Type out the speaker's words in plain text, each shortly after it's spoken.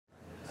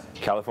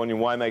Californian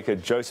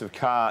winemaker Joseph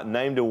Carr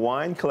named a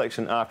wine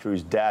collection after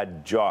his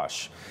dad,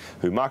 Josh,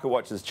 who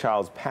MarketWatch's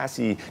Charles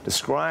Passy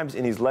describes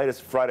in his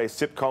latest Friday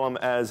Sip column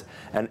as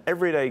an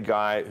everyday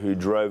guy who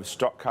drove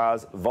stock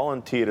cars,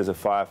 volunteered as a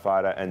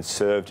firefighter and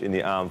served in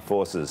the armed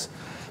forces.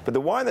 But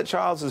the wine that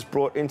Charles has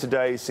brought in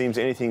today seems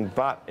anything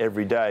but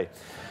everyday.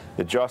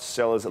 The Josh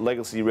Cellars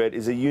Legacy Red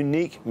is a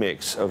unique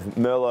mix of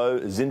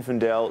Merlot,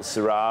 Zinfandel,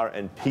 Syrah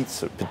and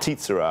Petite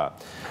Sirah.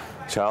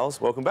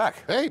 Charles, welcome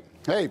back. Hey.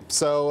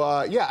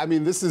 So yeah, I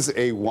mean, this is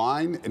a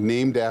wine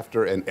named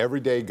after an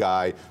everyday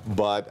guy,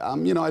 but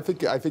you know, I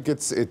think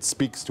it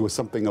speaks to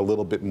something a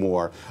little bit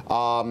more.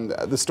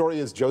 The story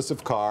is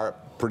Joseph Carr,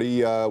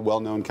 pretty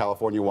well-known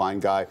California wine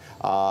guy,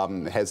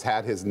 has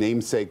had his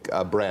namesake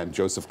brand,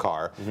 Joseph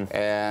Carr,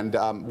 and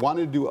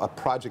wanted to do a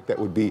project that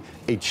would be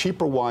a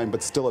cheaper wine,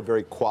 but still a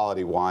very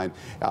quality wine.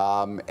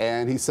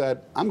 And he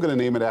said, I'm going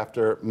to name it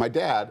after my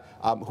dad,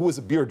 who was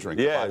a beer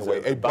drinker, by the way,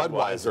 a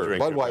Budweiser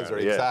drinker. Budweiser,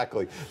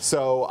 exactly.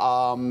 So,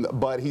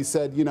 but he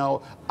said, you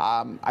know,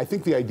 I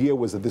think the idea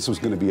was that this was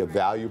going to be a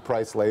value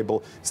price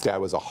label. His dad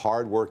was a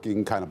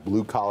hard-working, kind of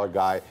blue-collar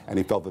guy, and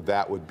he felt that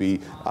that would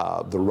be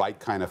the right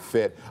kind of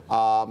fit.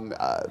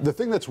 The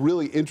thing that's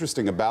really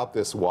interesting about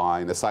this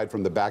wine, aside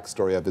from the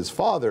backstory of his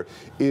father,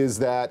 is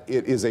that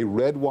it is a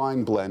red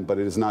wine blend, but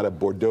it is not a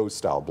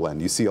Bordeaux-style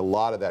blend. You see a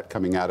lot of that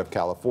coming out of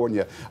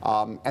California.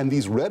 And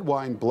these red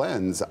wine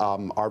blends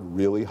are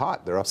really hot.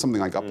 They're up something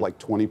like up like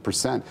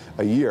 20%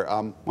 a year.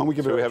 Why don't we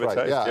give it a try?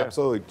 Taste? Yeah,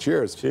 absolutely.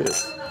 Cheers.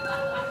 Cheers.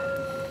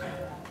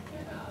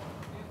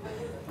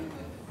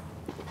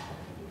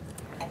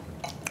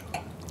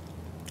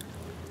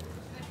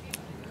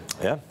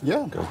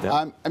 Yeah.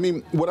 I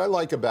mean, what I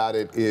like about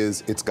it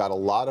is it's got a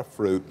lot of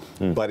fruit,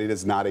 but it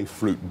is not a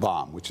fruit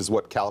bomb, which is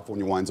what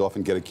California wines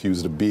often get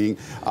accused of being.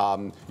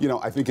 You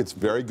know, I think it's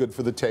very good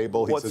for the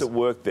table. What's at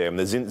work there? I mean,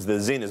 the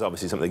Zin is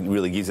obviously something that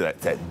really gives you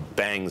that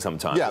bang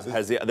sometimes. Yeah.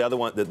 Has the other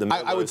one, the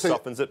Merlot, I would say,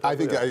 softens it? I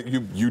think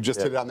you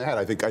just hit it on the head.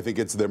 I think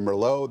it's the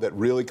Merlot that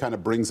really kind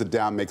of brings it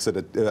down, makes it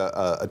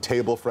a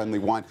table-friendly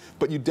wine.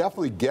 But you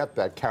definitely get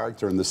that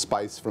character and the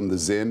spice from the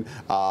Zin.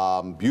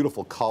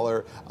 Beautiful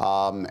color,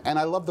 and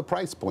I love the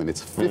price point.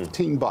 It's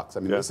 15 bucks. I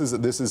mean, this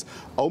is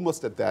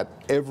almost at that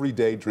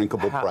everyday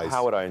drinkable price.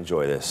 How would I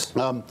enjoy this?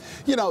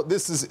 You know,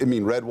 this is, I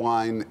mean, red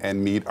wine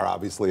and meat are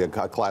obviously a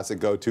classic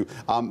go-to.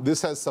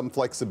 This has some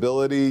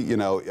flexibility. You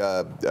know,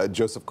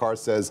 Joseph Carr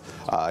says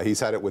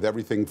he's had it with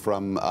everything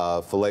from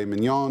filet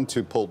mignon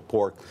to pulled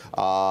pork.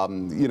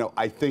 You know,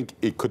 I think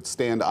it could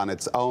stand on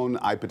its own.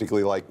 I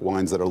particularly like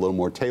wines that are a little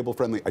more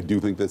table-friendly. I do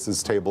think this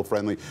is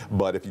table-friendly,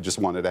 but if you just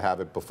wanted to have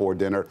it before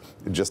dinner,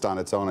 just on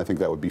its own, I think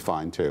that would be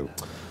fine too.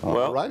 Well,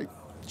 all righty.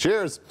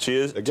 Cheers.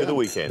 Cheers to the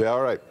weekend. Yeah,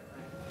 all right.